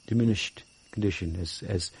appears in a diminished condition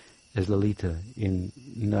as Lalita in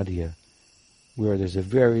Nadia, where there's a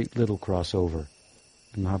very little crossover.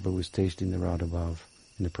 And Mahaprabhu is tasting the Radha bhav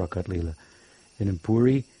in the Prakat Leela. And in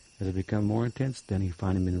Puri, as it becomes more intense, then you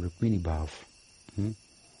find him in Rukmini bhav.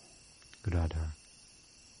 Gadadhara.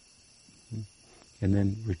 And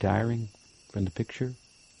then retiring from the picture,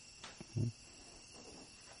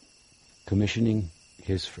 commissioning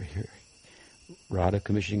Radha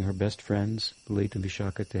commissioning her best friends, Lalita and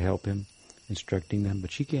Vishaka, to help him, instructing them,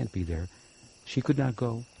 but she can't be there. She could not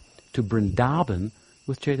go to Vrindavan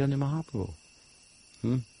with Chaitanya Mahaprabhu.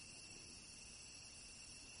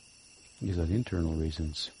 These are the internal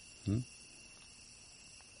reasons.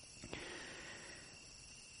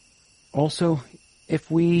 Also,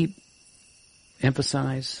 if we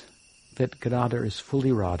emphasize that Gadadhara is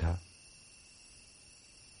fully Radha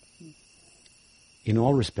in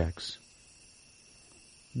all respects,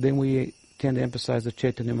 then we tend to emphasize that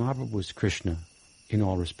Chaitanya Mahaprabhu is Krishna in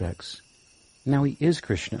all respects. Now he is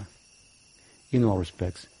Krishna in all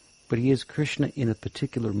respects, but he is Krishna in a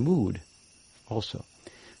particular mood also.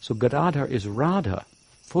 So Gadadhara is Radha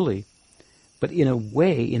fully, but in a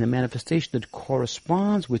way, in a manifestation that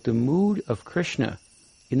corresponds with the mood of Krishna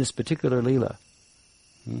in this particular Leela.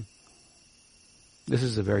 This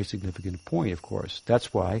is a very significant point, of course.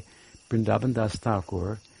 That's why Vrindavan Das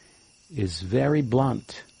Thakur is very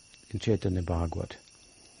blunt in Chaitanya Bhagavat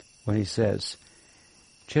when he says,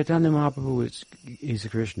 Chaitanya Mahaprabhu is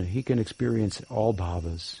Krishna. He can experience all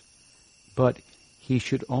bhavas, but he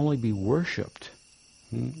should only be worshipped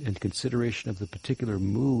in consideration of the particular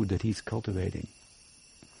mood that he's cultivating,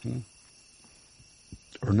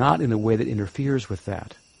 or not in a way that interferes with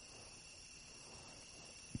that.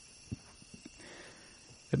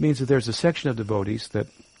 It means that there's a section of devotees that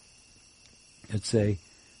say,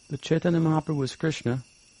 the Chaitanya Mahaprabhu is Krishna,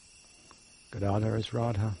 Gadadhara is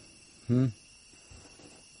Radha.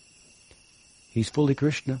 He's fully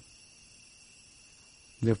Krishna.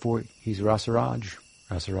 Therefore, he's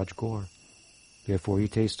Rasaraj Gaur. Therefore, he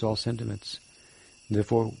tastes all sentiments.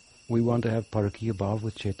 Therefore, we want to have Parakiya Bhav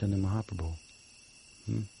with Chaitanya Mahaprabhu.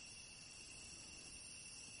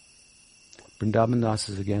 Vrindavan Das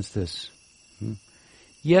is against this.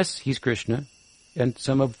 Yes, he's Krishna, and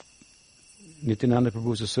some of Nityananda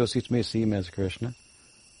Prabhu's associates may see him as Krishna.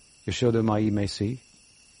 Yashoda Mai may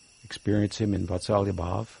experience him in Vatsalya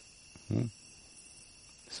Bhav. To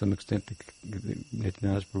some extent,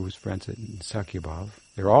 Nityananda Prabhu's friends in Sakya Bhav.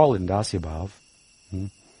 They're all in Dasya Bhav,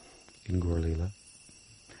 in Gaur Leela.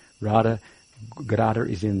 Gadadhara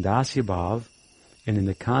is in Dasya Bhav, and in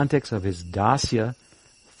the context of his Dasya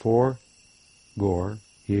for Gaur,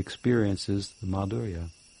 he experiences the Madhurya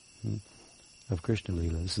of Krishna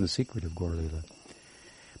Leela. This is the secret of Gaur Leela.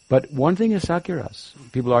 But one thing is Sakyaras.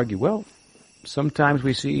 People argue, well, sometimes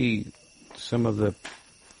we see some of the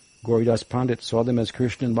Gauridas Pandits saw them as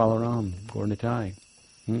Krishna and Balaram, Gaur Nitai.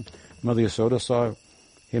 Mother Yasoda saw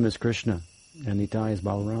him as Krishna and Nitai as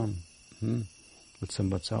Balaram, with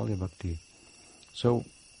some Vatsalya Bhakti. So,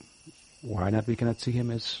 why not we cannot see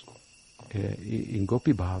him as in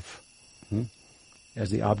Gopi Bhav, as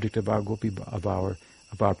the object of our Gopi, of our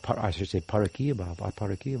Parakiya Bhav, our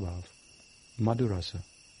Parakiya Bhav, Madhurasa.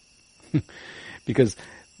 Because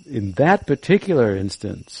in that particular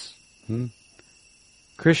instance,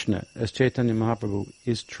 Krishna, as Chaitanya Mahaprabhu,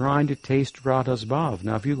 is trying to taste Radha's bhav.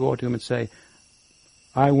 Now, if you go to him and say,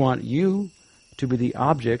 I want you to be the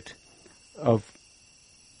object of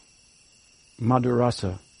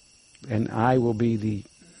Madhurasa, and I will be the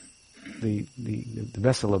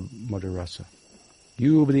vessel of Madhurasa.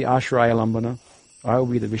 You will be the Ashraya Lambana, I will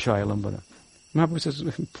be the Vishaya Lambana. Mahaprabhu says,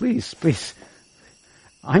 please,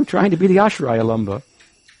 I'm trying to be the Ashraya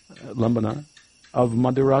Lambana of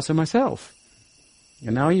Madhurasa myself.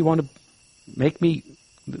 And now you want to make me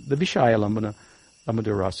the Vishaya Lambana of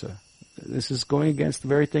Madhurasa. This is going against the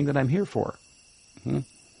very thing that I'm here for. You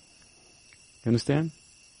understand?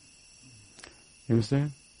 You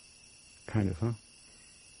understand? Kind of, huh?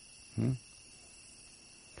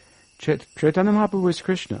 Chaitanya Mahaprabhu is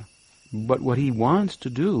Krishna, but what he wants to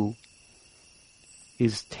do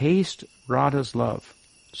is taste Radha's love.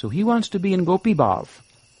 So he wants to be in Gopi Bhav.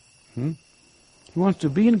 He wants to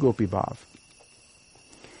be in Gopi Bhav.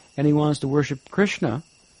 And he wants to worship Krishna.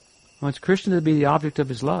 He wants Krishna to be the object of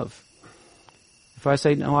his love. If I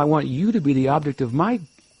say, no, I want you to be the object of my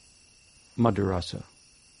Madhurasa,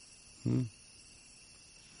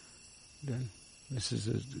 then this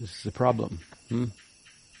is a problem.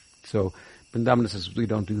 So Vrindavana says we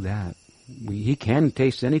don't do that. He can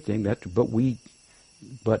taste anything,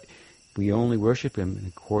 but we only worship him in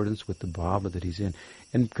accordance with the bhava that he's in.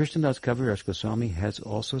 And Krishnadas Kaviraj Goswami has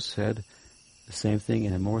also said the same thing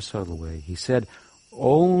in a more subtle way. He said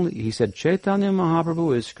Chaitanya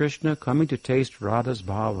Mahaprabhu is Krishna coming to taste Radha's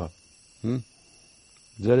bhava.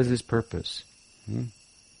 That is his purpose.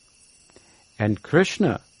 And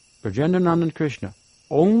Krishna, Brajendranandan Krishna,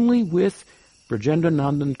 only with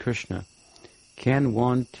Brajendranandan Krishna can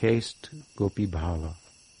one taste Gopi Bhava.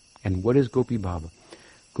 And what is Gopi Bhava?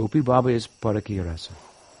 Gopi Bhava is Parakiya Rasa.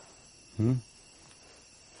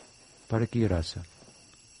 Parakiya Rasa.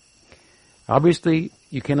 Obviously,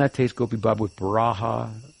 you cannot taste Gopi Bhava with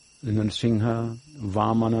Varaha, Nrsimha,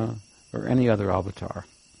 Vamana, or any other avatar.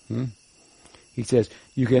 He says,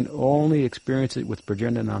 you can only experience it with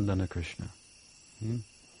Brajendranandana Krishna.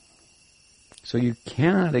 So you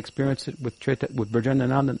cannot experience it with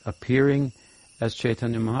Brajendranandan appearing as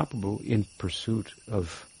Chaitanya Mahaprabhu in pursuit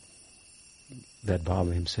of that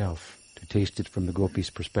bhava himself, to taste it from the gopis'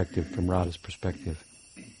 perspective, from Radha's perspective.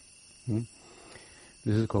 This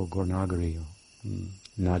is called Gaur-Nagari,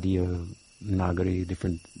 Nadia, Nagari,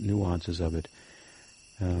 different nuances of it.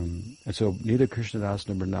 And so neither Krishnadas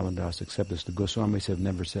nor Vrindavan Das accept this. The Goswamis have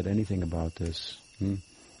never said anything about this,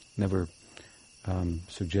 never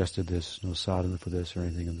suggested this, no sadhana for this or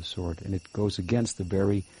anything of the sort. And it goes against the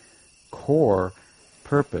very core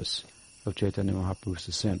purpose of Chaitanya Mahaprabhu's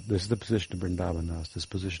descent. This is the position of Vrindavan Das, this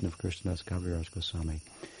position of Krishnadas Kaviraj Goswami.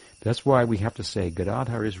 That's why we have to say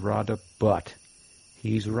Gadadhara is Radha, but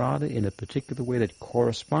he's Radha in a particular way that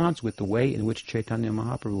corresponds with the way in which Chaitanya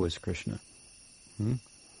Mahaprabhu is Krishna.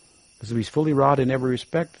 Because if he's fully Radha in every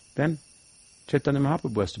respect, then Chaitanya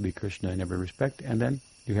Mahaprabhu has to be Krishna in every respect, and then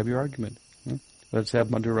you have your argument. Let's have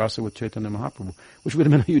Madhura Rasa with Chaitanya Mahaprabhu, which would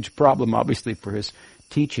have been a huge problem, obviously, for his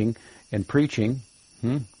teaching and preaching.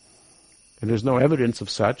 And there's no evidence of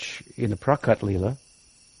such in the Prakat Leela.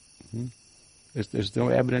 There's no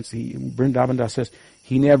evidence. Vrindavan Das says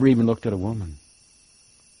he never even looked at a woman,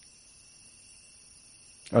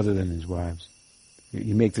 other than his wives.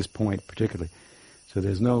 He makes this point particularly. So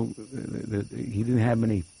there's he didn't have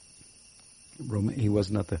many, he was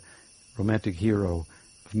not the romantic hero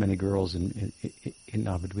of many girls in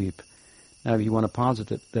Navadvip. Now if you want to posit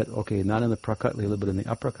that okay, not in the Prakat Leela, but in the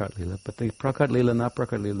Aprakat Leela, but the Prakat Leela and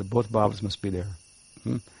Aprakat Leela, both bhavas must be there.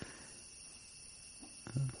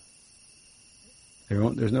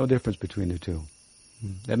 There's no difference between the two.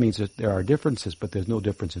 That means that there are differences, but there's no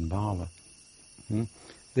difference in bhava.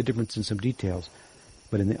 The difference in some details.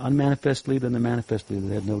 But in the unmanifest Leela and the manifest Leela,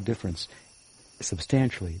 there's no difference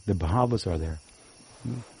substantially. The bhavas are there.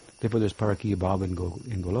 Therefore there's Parakiya Bhava in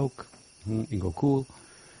Golok, in Gokul,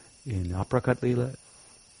 in Aprakat Leela,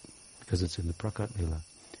 because it's in the Prakat Leela.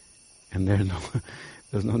 And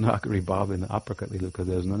there's no Nagari Bhava in the Aprakat Leela, because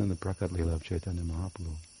there's none in the Prakat Leela of Chaitanya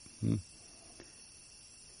Mahaprabhu.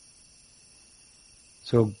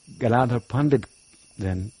 So Gadadhar Pandit,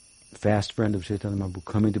 then, fast friend of Chaitanya Mahaprabhu,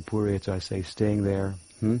 coming to Puri, as I say, staying there.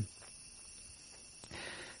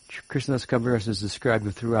 Krishnadas Kaviraj is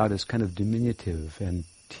described throughout as kind of diminutive and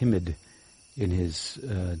timid in his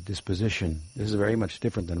disposition. This is very much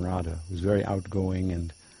different than Radha, who's very outgoing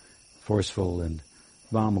and forceful, and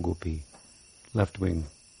Vamagopi, left-wing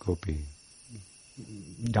Gopi,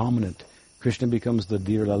 dominant. Krishna becomes the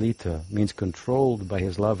dear Lalita, means controlled by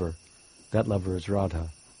his lover. That lover is Radha.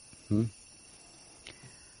 In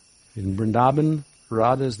Vrindavan,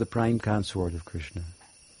 Radha is the prime consort of Krishna.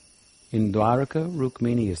 In Dwaraka,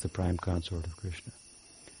 Rukmini is the prime consort of Krishna.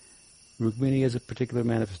 Rukmini is a particular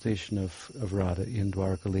manifestation of Radha in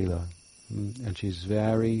Dwaraka Leela. And she's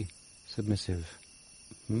very submissive.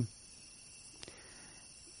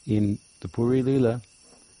 In the Puri Leela,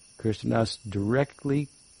 Krishnadas directly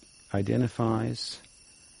identifies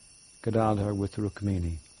Gadadhar with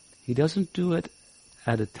Rukmini. He doesn't do it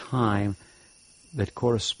at a time that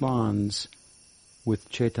corresponds with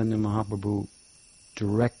Chaitanya Mahaprabhu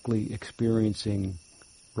directly experiencing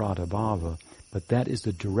Radha Bhava, but that is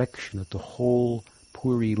the direction that the whole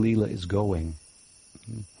Puri Leela is going.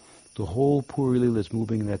 The whole Puri Leela is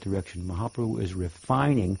moving in that direction. Mahaprabhu is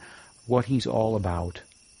refining what he's all about.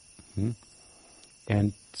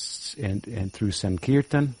 And through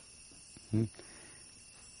Sankirtan,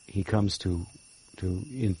 he comes to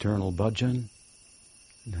internal bhajan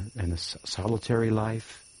and a solitary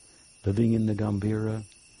life, living in the Gambhira,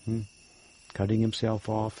 cutting himself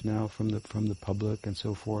off now from the public and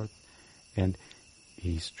so forth, and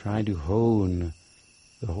he's trying to hone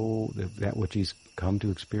that which he's come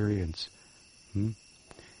to experience.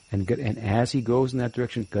 And as he goes in that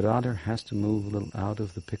direction, Gadadhar has to move a little out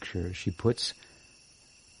of the picture. She puts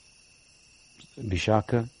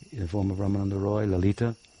Vishaka in the form of Ramananda Roy,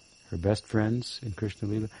 Lalita, her best friends in Krishna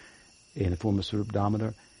Lila, in the form of Swarup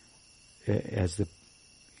Damodar, as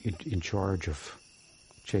in charge of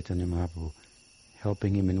Chaitanya Mahaprabhu,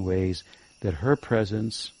 helping him in ways that her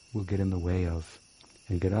presence will get in the way of.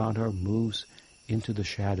 And Gadadhar moves into the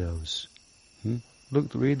shadows.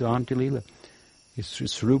 Look, read the Anti Lila.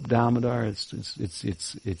 It's Swarup Damodar, it's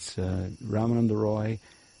Ramananda Roy,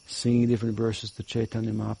 singing different verses to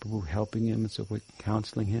Chaitanya Mahaprabhu, helping him and so forth,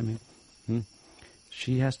 counseling him.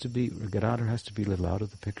 Gadadhar has to be a little out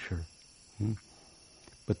of the picture.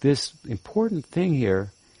 But this important thing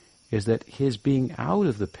here is that his being out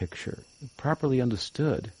of the picture, properly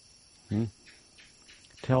understood,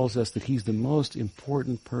 tells us that he's the most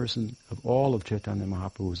important person of all of Chaitanya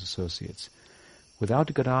Mahaprabhu's associates.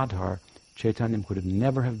 Without Gadadhar, Chaitanya could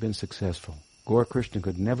never have been successful. Gaura Krishna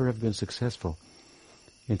could never have been successful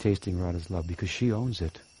in tasting Radha's love because she owns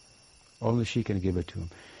it. Only she can give it to him.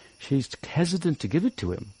 She's hesitant to give it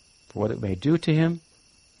to him for what it may do to him,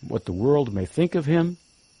 what the world may think of him,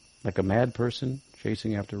 like a mad person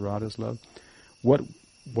chasing after Radha's love. What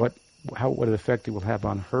effect it will have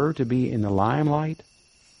on her to be in the limelight.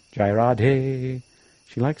 Jai Radhe.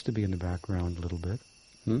 She likes to be in the background a little bit.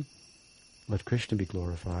 Let Krishna be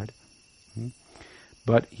glorified.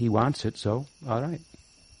 But he wants it, so, all right.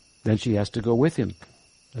 Then she has to go with him,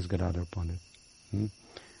 as Gadadhar Pandit.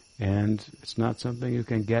 And it's not something you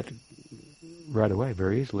can get right away,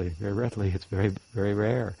 very easily, very readily. It's very, very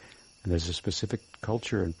rare. And there's a specific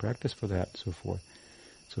culture and practice for that, and so forth.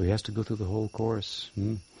 So he has to go through the whole course.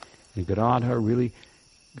 And Gadadhar really,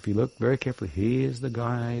 if you look very carefully, he is the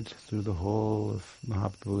guide through the whole of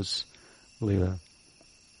Mahaprabhu's Leela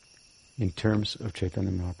in terms of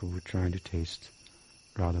Chaitanya Mahaprabhu trying to taste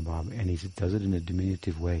Radha Bhava. And he does it in a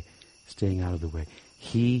diminutive way, staying out of the way.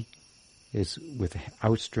 He is with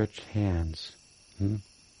outstretched hands,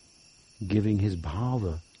 giving his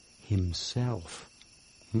bhava, himself,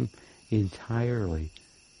 entirely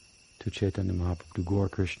to Chaitanya Mahaprabhu, to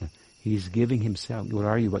Gaura Krishna. He's giving himself. What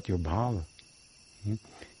are you but your bhava?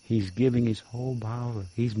 He's giving his whole bhava.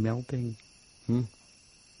 He's melting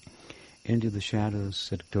into the shadows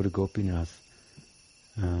at Tota Gopinath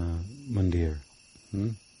Mandir.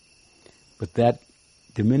 But that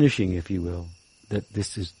diminishing, if you will, that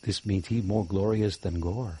this means he's more glorious than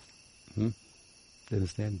Gaur. You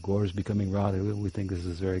understand? Gaur is becoming Radha. We think this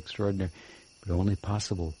is very extraordinary, but only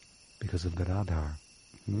possible because of Gadadhar.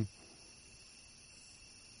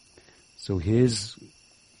 So his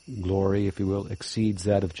glory, if you will, exceeds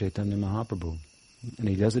that of Chaitanya Mahaprabhu. And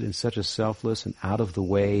he does it in such a selfless and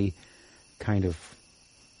out-of-the-way kind of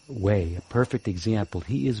way, a perfect example.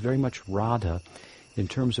 He is very much Radha in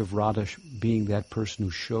terms of Radha being that person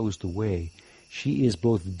who shows the way. She is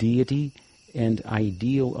both deity and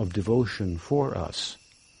ideal of devotion for us.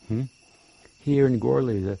 Here in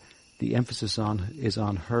Gaur-Lila, the emphasis is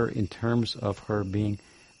on her in terms of her being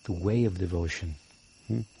the way of devotion.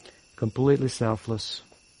 Completely selfless,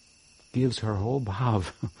 gives her whole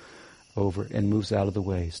bhav over and moves out of the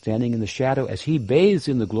way, standing in the shadow as he bathes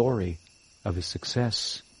in the glory of his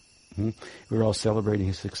success. We're all celebrating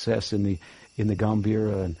his success in the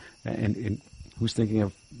Gambhira, and who's thinking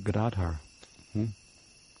of Gadadhar? You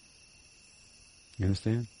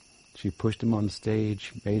understand? She pushed him on the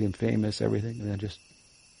stage, made him famous, everything, and then just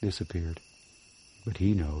disappeared. But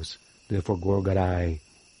he knows. Therefore, Gaur Gadai,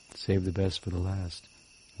 save the best for the last.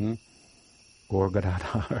 Gaur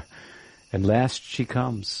Gadadhar. And last she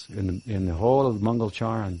comes in the whole of Mangal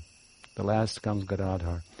Charan. The last comes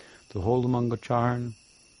Gadadhar. The whole of Mangal Charan,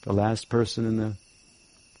 the last person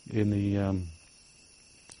in the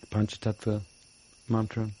Panchatattva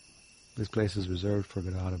mantra. This place is reserved for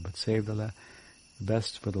Gadadhar, but save the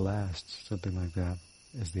best for the last. Something like that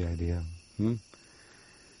is the idea. So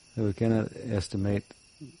we cannot estimate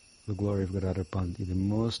the glory of Gadadhar Pandit, the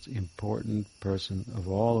most important person of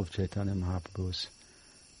all of Chaitanya Mahaprabhu's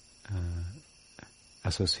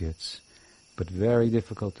associates. but very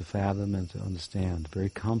difficult to fathom and to understand. Very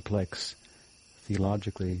complex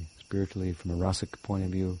theologically, spiritually, from a rasic point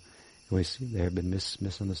of view. We see there have been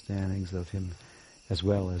misunderstandings of him, as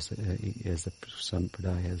well as the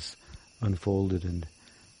Sampradaya has unfolded and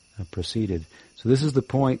proceeded. So this is the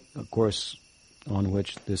point, of course, on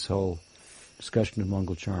which this whole discussion of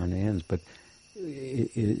Mangalcharan ends. But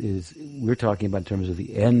we're talking about in terms of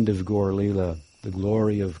the end of Gaur Leela, the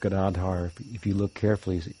glory of Gadadhar. If you look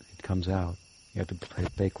carefully, it comes out. You have to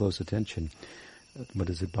pay close attention. What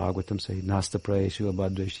does it Bhagavatam say? Nasta prayeshu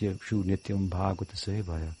abhadrashya shu nityam bhagavata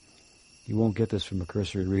sevaya. You won't get this from a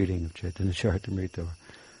cursory reading of Caitanya-caritamrta.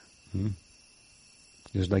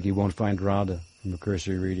 Just like you won't find Radha from a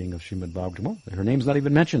cursory reading of Srimad Bhagavatam. Well, her name's not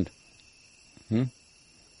even mentioned.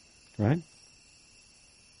 Right?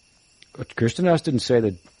 But Krishnadas didn't say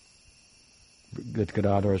that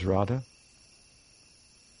Gadadhar is Radha.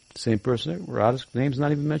 Same person. Radha's name's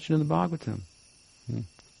not even mentioned in the Bhagavatam.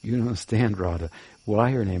 You don't understand Radha.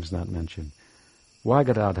 Why her name's not mentioned? Why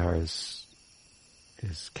Gadadhar is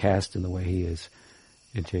cast in the way he is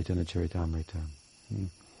in Caitanya-caritamrta.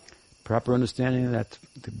 Proper understanding of that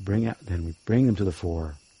to bring out, then we bring them to the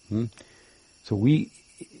fore. So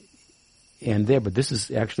but this is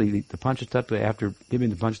actually the Panchatattva. After giving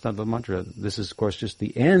the Panchatattva mantra, this is of course just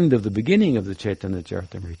the end of the beginning of the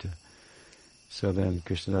Caitanya-caritamrta. So then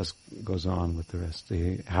Krishnadas goes on with the rest.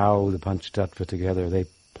 How the Panchatattva together, they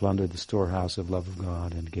plundered the storehouse of love of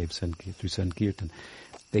God and gave through Sankirtan.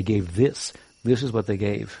 They gave this. This is what they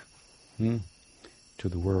gave to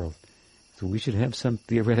the world. So we should have some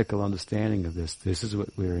theoretical understanding of this. This is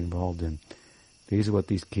what we're involved in. These are what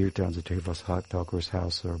these kirtans at Haridas Thakur's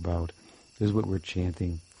house are about. This is what we're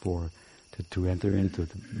chanting for, to enter into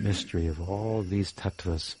the mystery of all these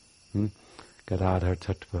tattvas.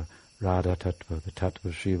 Gadadhara-Tattva, Radha-Tattva, the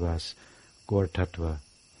Tattva Srivas, Gaur-Tattva,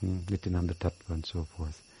 Nityananda-Tattva, and so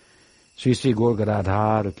forth. Shri Shri Gaur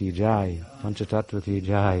Gadadhara ki jai, Panchatattva ki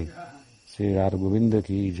jai, Sri Radha Govinda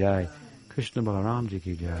ki jai, Krishna Balaram ji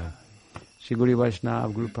ki jai, Shri Guru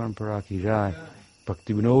Vaishnava Guru Parampara ki jai,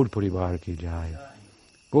 Bhakti Vinod Parivar ki jai,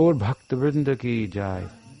 Gaur Bhakta Vrinda ki jai,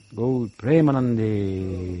 Gaur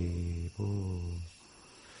Premanande.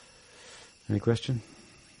 Any question?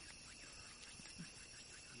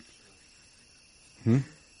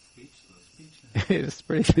 It's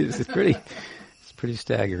pretty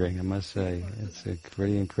staggering, I must say. It's a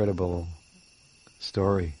pretty incredible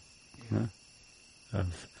story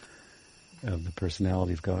of the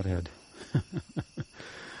personality of Godhead.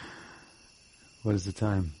 What is the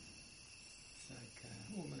time? It's like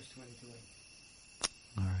almost 20 to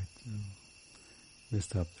 8. All right. We'll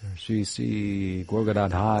stop there. Shri Gaur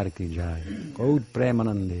Gadadhara ki jai. Gaur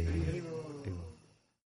Premanande.